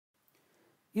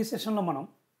ఈ సెషన్లో మనం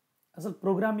అసలు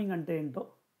ప్రోగ్రామింగ్ అంటే ఏంటో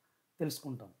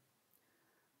తెలుసుకుంటాం.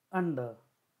 అండ్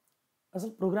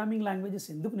అసలు ప్రోగ్రామింగ్ లాంగ్వేజెస్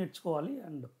ఎందుకు నేర్చుకోవాలి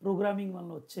అండ్ ప్రోగ్రామింగ్ వల్ల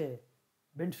వచ్చే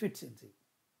బెనిఫిట్స్ ఏంటి.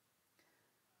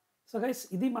 సో గైస్,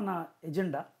 ఇది మన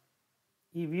ఎజెండా.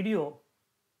 ఈ వీడియో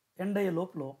ఎండ్ అయ్యే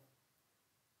లోపల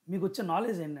మీకు వచ్చే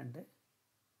నాలెడ్జ్ ఏంటంటే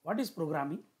what is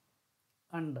programming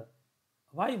and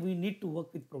why we need to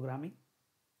work with programming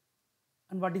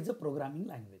and what is the programming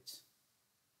language.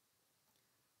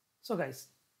 So guys,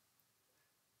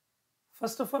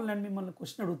 first of all నేను మిమ్మల్ని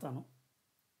క్వశ్చన్ అడుగుతాను,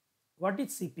 వాట్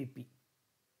ఈజ్ సిపిపి?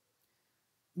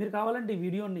 మీరు కావాలంటే ఈ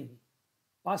వీడియోని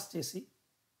పాస్ చేసి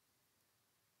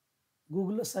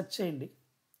గూగుల్లో సెర్చ్ చేయండి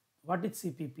వాట్ ఈజ్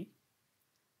సిపిపి,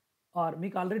 ఆర్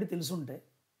మీకు ఆల్రెడీ తెలుసుంటే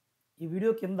ఈ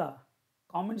వీడియో కింద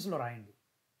కామెంట్స్లో రాయండి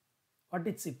what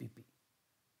is CPP.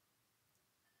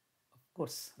 Of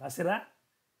course రాసిరా?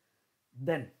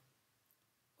 Then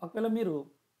ఒకవేళ మీరు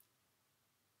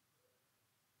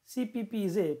CPP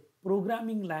is a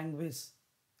programming language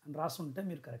అని రాసుంటే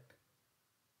మీరు correct.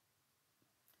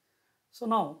 So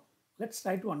now let's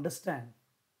try to understand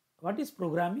what is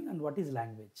programming and what is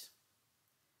language.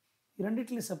 ఈ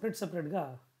రెండింటిని సెపరేట్గా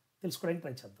తెలుసుకోవడానికి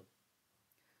ట్రై చేద్దాం.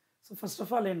 సో ఫస్ట్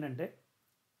ఆఫ్ ఆల్ ఏంటంటే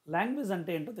లాంగ్వేజ్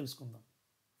అంటే ఏంటో తెలుసుకుందాం.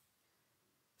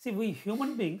 We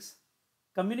human beings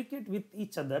communicate with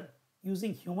each other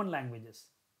using human languages.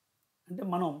 అంటే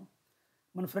మనం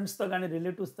మన ఫ్రెండ్స్తో కానీ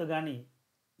రిలేటివ్స్తో కానీ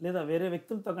లేదా వేరే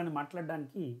వ్యక్తులతో కానీ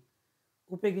మాట్లాడడానికి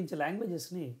ఉపయోగించే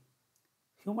లాంగ్వేజెస్ని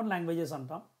హ్యూమన్ లాంగ్వేజెస్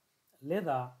అంటాం,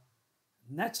 లేదా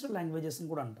న్యాచురల్ లాంగ్వేజెస్ని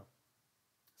కూడా అంటాం.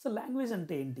 అసలు లాంగ్వేజ్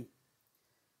అంటే ఏంటి?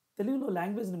 తెలుగులో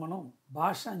లాంగ్వేజ్ని మనం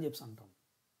భాష అని చెప్పి అంటాం.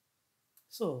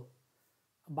 సో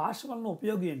భాష వలన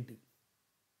ఉపయోగం ఏంటి?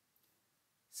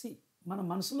 మన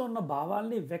మనసులో ఉన్న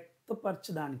భావాల్ని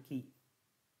వ్యక్తపరచడానికి,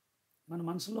 మన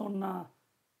మనసులో ఉన్న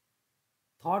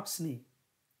థాట్స్ని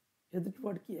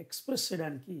ఎదుటివాడికి ఎక్స్ప్రెస్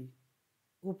చేయడానికి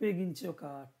ఉపయోగించే ఒక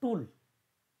tool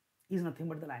is nothing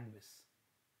but the language.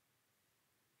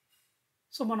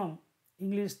 So మనం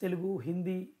ఇంగ్లీష్, తెలుగు,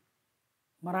 హిందీ,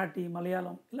 మరాఠీ,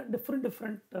 మలయాళం ఇలా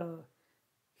డిఫరెంట్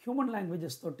హ్యూమన్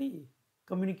లాంగ్వేజెస్ తోటి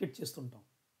కమ్యూనికేట్ చేస్తుంటాం.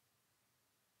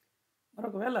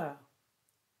 మరొకవేళ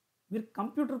మీరు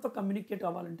కంప్యూటర్తో కమ్యూనికేట్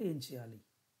అవ్వాలంటే ఏం చేయాలి?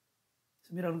 సో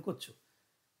మీరు అనుకోవచ్చు,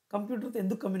 కంప్యూటర్తో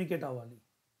ఎందుకు కమ్యూనికేట్ అవ్వాలి?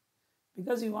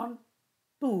 Because you want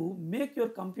to make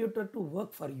your computer to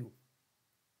work for you.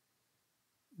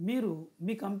 మీరు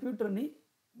మీ కంప్యూటర్ని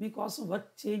మీకోసం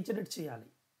వర్క్ చేయించేటట్టు చేయాలి,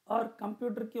 ఆర్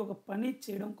కంప్యూటర్కి ఒక పని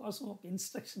చేయడం కోసం ఒక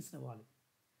ఇన్స్ట్రక్షన్స్ని ఇవ్వాలి.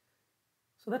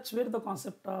 So that's where the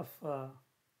concept of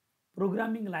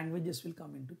programming languages will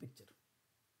come in to picture.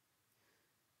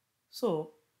 So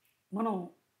మనం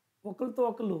ఒకరితో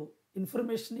ఒకరు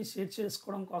ఇన్ఫర్మేషన్ని షేర్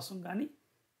చేసుకోవడం కోసం కానీ,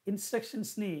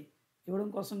 ఇన్స్ట్రక్షన్స్ని ఇవ్వడం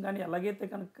కోసం కానీ ఎలాగైతే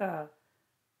కనుక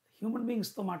హ్యూమన్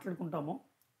బీయింగ్స్తో మాట్లాడుకుంటామో,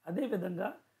 అదేవిధంగా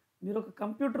మీరు ఒక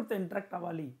కంప్యూటర్తో ఇంటరాక్ట్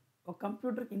అవ్వాలి, ఒక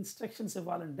కంప్యూటర్కి ఇన్స్ట్రక్షన్స్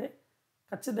ఇవ్వాలంటే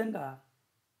ఖచ్చితంగా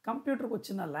కంప్యూటర్కి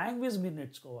వచ్చిన లాంగ్వేజ్ మీరు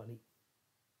నేర్చుకోవాలి.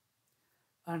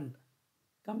 And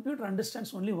computer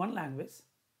understands only one language,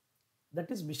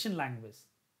 that is machine language.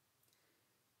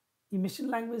 ఈ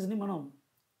మిషన్ లాంగ్వేజ్ని మనం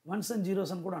వన్స్ అండ్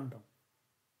జీరోస్ అని కూడా అంటాం,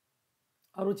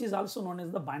 are which is also known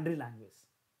as the binary language.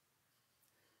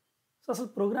 So అసలు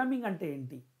ప్రోగ్రామింగ్ అంటే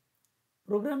ఏంటి?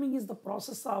 Programming is the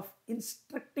process of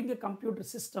instructing a computer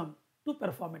system to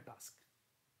perform a task.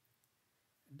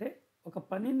 అంటే ఒక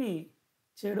పనిని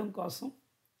చేయడం కోసం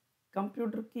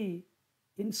కంప్యూటర్కి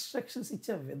ఇన్స్ట్రక్షన్స్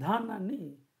ఇచ్చే విధానాన్ని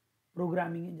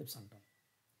ప్రోగ్రామింగ్ అని చెప్పి అంటాం.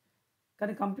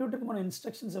 కానీ కంప్యూటర్కి మనం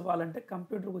ఇన్స్ట్రక్షన్స్ ఇవ్వాలంటే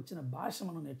కంప్యూటర్కి వచ్చిన భాష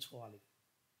మనం నేర్చుకోవాలి.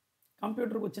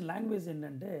 కంప్యూటర్కి వచ్చిన లాంగ్వేజ్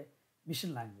ఏంటంటే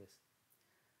machine language.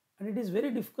 And it is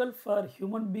very difficult for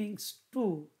human beings to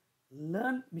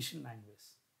learn machine language.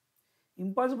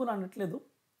 Impossible అనట్లేదు,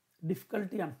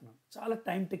 డిఫికల్టీ అంటున్నాం. చాలా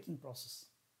టైం టేకింగ్ ప్రాసెస్.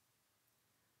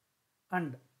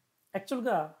 అండ్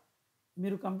యాక్చువల్గా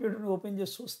మీరు కంప్యూటర్ని ఓపెన్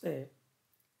చేసి చూస్తే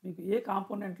మీకు ఏ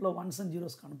కాంపోనెంట్లో వన్స్ అండ్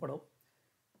జీరోస్ కనపడవు.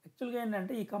 యాక్చువల్గా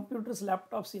ఏంటంటే ఈ కంప్యూటర్స్,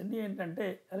 ల్యాప్టాప్స్ ఇవన్నీ ఏంటంటే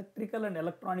electrical and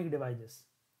electronic devices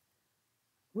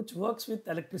which works with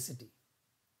electricity.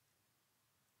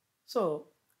 So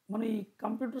మనం ఈ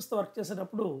కంప్యూటర్స్తో వర్క్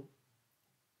చేసేటప్పుడు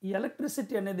ఈ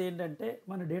ఎలక్ట్రిసిటీ అనేది ఏంటంటే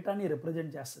మన డేటాని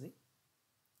రిప్రజెంట్ చేస్తుంది.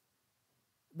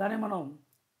 దాన్ని మనం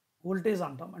వోల్టేజ్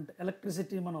అంటాం. అంటే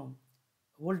ఎలక్ట్రిసిటీ మనం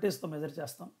వోల్టేజ్తో మెజర్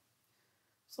చేస్తాం.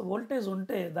 సో వోల్టేజ్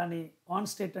ఉంటే దాన్ని ఆన్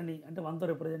స్టేట్ అని, అంటే 1తో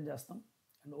రిప్రజెంట్ చేస్తాం.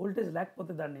 అండ్ వోల్టేజ్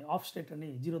లేకపోతే దాన్ని ఆఫ్ స్టేట్ అని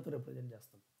 0తో రిప్రజెంట్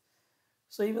చేస్తాం.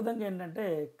 సో ఈ విధంగా ఏంటంటే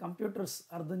కంప్యూటర్స్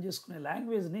అర్థం చేసుకునే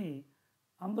లాంగ్వేజ్ని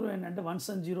అందరూ ఏంటంటే once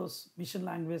and zeros machine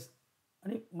language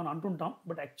అని మనం అంటుంటాం.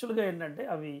 బట్ యాక్చువల్గా ఏంటంటే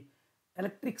అవి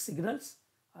ఎలక్ట్రిక్ సిగ్నల్స్.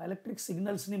 ఆ ఎలక్ట్రిక్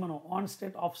సిగ్నల్స్ని మనం ఆన్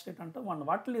స్టేట్, ఆఫ్ స్టేట్ అంటాం.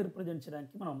 వాటిని రిప్రజెంట్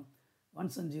చేయడానికి మనం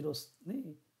వన్స్ అండ్ జీరోస్ని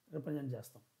రిప్రజెంట్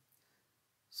చేస్తాం.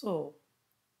 సో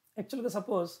యాక్చువల్గా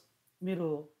సపోజ్ మీరు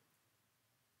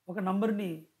ఒక నంబర్ని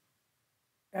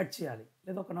యాడ్ చేయాలి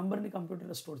లేదా ఒక నంబర్ని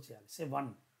కంప్యూటర్లో స్టోర్ చేయాలి, సే 1.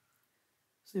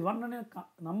 సో ఈ 1 అనే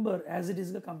నంబర్ యాజ్ ఇట్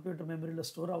ఈస్గా కంప్యూటర్ మెమరీలో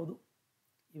స్టోర్ అవ్వదు.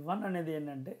 ఈ 1 అనేది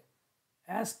ఏంటంటే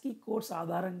యాస్కీ కోడ్స్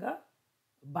ఆధారంగా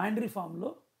బైనరీ ఫామ్లో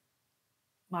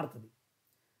మారుతుంది.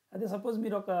 అదే సపోజ్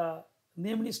మీరు ఒక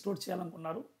నేమ్ని స్టోర్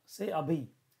చేయాలనుకున్నారు, సే అభి.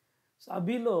 సో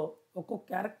అభిలో ఒక్కొక్క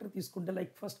క్యారెక్టర్ తీసుకుంటే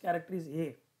like first character is a.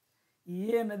 ఈ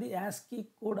ఏ అనేది యాస్కీ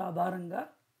కోడ్ ఆధారంగా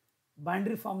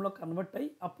బైనరీ ఫామ్లో కన్వర్ట్ అయ్యి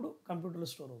అప్పుడు కంప్యూటర్లో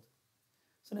స్టోర్ అవుతుంది.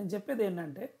 సో నేను చెప్పేది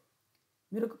ఏంటంటే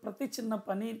మీరు ఒక ప్రతి చిన్న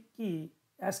పనికి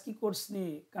యాస్కీ కోడ్స్ని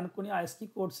కనుక్కొని ఆ యాస్కీ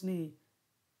కోడ్స్ని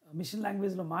మిషన్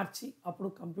లాంగ్వేజ్లో మార్చి అప్పుడు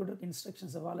కంప్యూటర్కి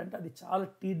ఇన్స్ట్రక్షన్స్ ఇవ్వాలంటే అది చాలా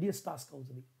టీడియస్ టాస్క్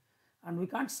అవుతుంది. And we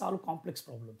can't solve complex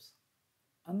problems.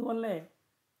 అందువల్లే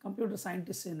కంప్యూటర్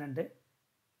సైంటిస్ట్ ఏంటంటే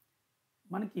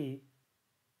మనకి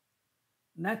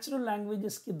న్యాచురల్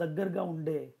లాంగ్వేజెస్కి దగ్గరగా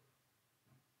ఉండే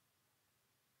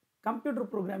కంప్యూటర్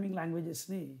ప్రోగ్రామింగ్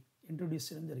లాంగ్వేజెస్ని ఇంట్రొడ్యూస్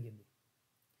చేయడం జరిగింది.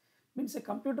 Means A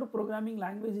computer programming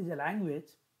language is a language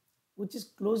which is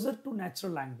closer to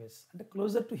natural language, అంటే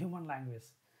క్లోజర్ టు హ్యూమన్ లాంగ్వేజ్.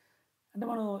 అంటే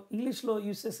మనం ఇంగ్లీష్లో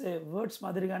యూస్ చేసే వర్డ్స్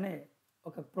మాదిరిగానే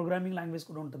ఒక ప్రోగ్రామింగ్ లాంగ్వేజ్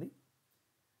కూడా ఉంటుంది.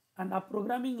 అండ్ ఆ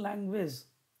ప్రోగ్రామింగ్ లాంగ్వేజ్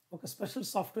ఒక స్పెషల్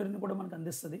సాఫ్ట్వేర్ని కూడా మనకు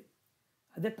అందిస్తుంది,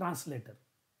 అదే translator.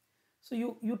 So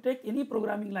you take any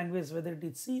programming language whether it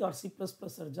is C or C++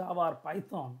 or Java or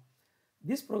Python,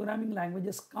 these programming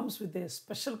languages comes with a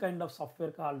special kind of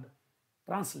software called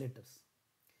translators.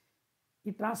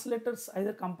 ఈ translators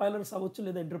either compilers అవ్వచ్చు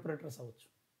లేదా interpreters అవ్వచ్చు.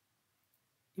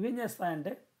 ఇవేం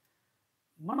చేస్తాయంటే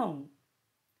మనం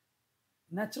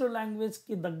natural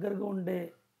లాంగ్వేజ్కి దగ్గరగా ఉండే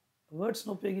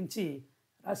వర్డ్స్ని ఉపయోగించి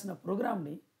రాసిన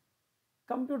ప్రోగ్రామ్ని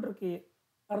కంప్యూటర్కి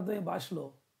అర్థమయ్యే భాషలో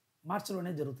మార్చడం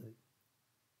అనేది జరుగుతుంది.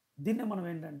 దీన్నే మనం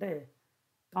ఏంటంటే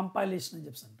కంపైలేషన్ అని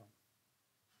చెప్పి అంటాం.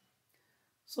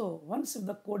 So once if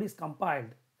the code is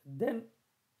compiled then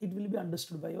it will be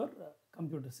understood by your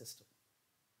computer system.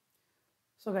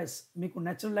 So guys, మీకు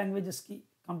న్యాచురల్ లాంగ్వేజెస్కి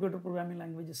కంప్యూటర్ ప్రోగ్రామింగ్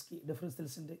లాంగ్వేజెస్కి డిఫరెన్స్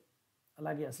తెలిసిందే.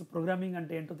 అలాగే అసలు ప్రోగ్రామింగ్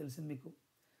అంటే ఏంటో తెలిసింది మీకు.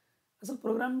 అసలు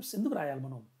ప్రోగ్రామ్స్ ఎందుకు రాయాలి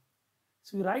మనం?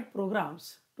 So you right programmes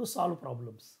to solve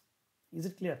problems. Is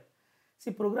it clear?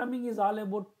 See, programming is all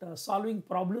about solving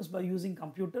problems by using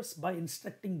computers, by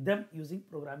instructing them using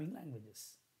programming languages.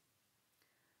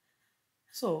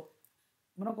 So,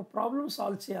 మనం ఒక ప్రాబ్లమ్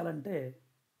సాల్వ్ చేయాలంటే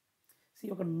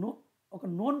ఒక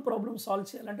నోన్ ప్రాబ్లమ్ సాల్వ్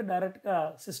చేయాలంటే డైరెక్ట్గా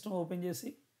system open చేసి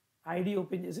ID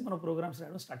open చేసి మనం programmes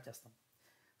రాయడం స్టార్ట్ చేస్తాం.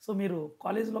 సో మీరు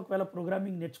కాలేజీలో ఒకవేళ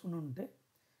ప్రోగ్రామింగ్ నేర్చుకుని ఉంటే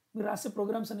మీరు రాసే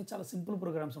ప్రోగ్రామ్స్ అన్ని చాలా సింపుల్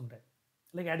ప్రోగ్రామ్స్ ఉంటాయి.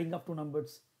 Like adding up 2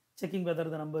 numbers, checking whether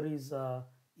the number is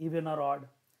even are add.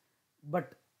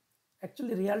 But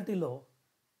actually రియాలిటీలో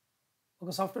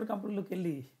ఒక సాఫ్ట్వేర్ కంపెనీలోకి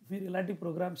వెళ్ళి మీరు ఇలాంటి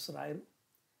ప్రోగ్రామ్స్ రాయరు.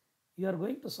 You are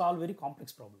going to solve very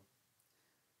complex problem.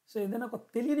 So ఏదైనా ఒక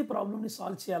తెలియని ప్రాబ్లమ్ని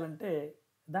సాల్వ్ చేయాలంటే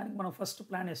దానికి మనం ఫస్ట్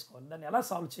ప్లాన్ వేసుకోవాలి, దాన్ని ఎలా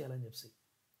సాల్వ్ చేయాలని చెప్పి.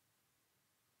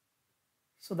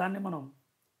 సో దాన్ని మనం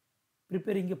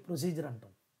ప్రిపేరింగ్ ఏ ప్రొసీజర్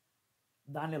అంటాం,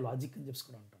 దాన్ని లాజిక్ అని చెప్పి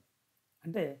కూడా అంటాం.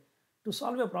 అంటే to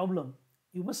solve A problem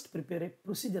you must prepare A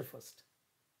procedure first.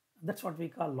 That's what we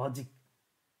call logic,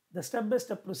 the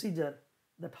step-by-step procedure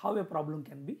that how a problem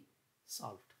can be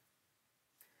solved.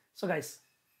 So guys,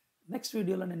 next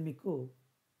videoలో నేను మీకు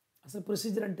అసలు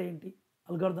ప్రొసీజర్ అంటే ఏంటి,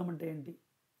 అల్గారిథం అంటే ఏంటి,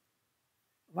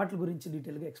 వాటి గురించి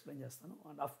డీటెయిల్గా ఎక్స్ప్లెయిన్ చేస్తాను.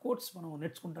 అండ్ ఆఫ్ కోర్స్ మనం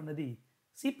నేర్చుకుంటున్నది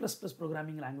C++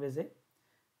 ప్రోగ్రామింగ్ లాంగ్వేజే.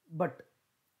 బట్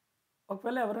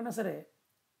ఒకవేళ ఎవరైనా సరే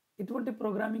ఇటువంటి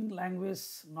ప్రోగ్రామింగ్ లాంగ్వేజ్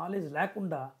నాలెడ్జ్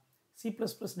లేకుండా C++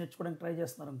 నేర్చుకోవడానికి ట్రై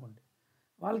చేస్తున్నారు అనుకోండి,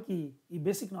 వాళ్ళకి ఈ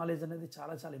బేసిక్ నాలెడ్జ్ అనేది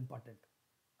చాలా చాలా ఇంపార్టెంట్.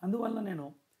 అందువల్ల నేను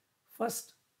ఫస్ట్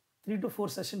 3 to 4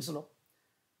 సెషన్స్లో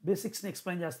బేసిక్స్ని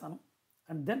ఎక్స్ప్లెయిన్ చేస్తాను.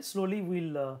 And then slowly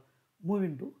wheel move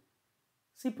in to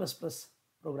C++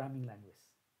 programming language.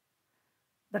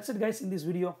 That's it guys in this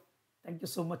video. Thank you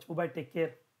so much. By, take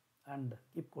care and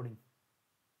keep coding.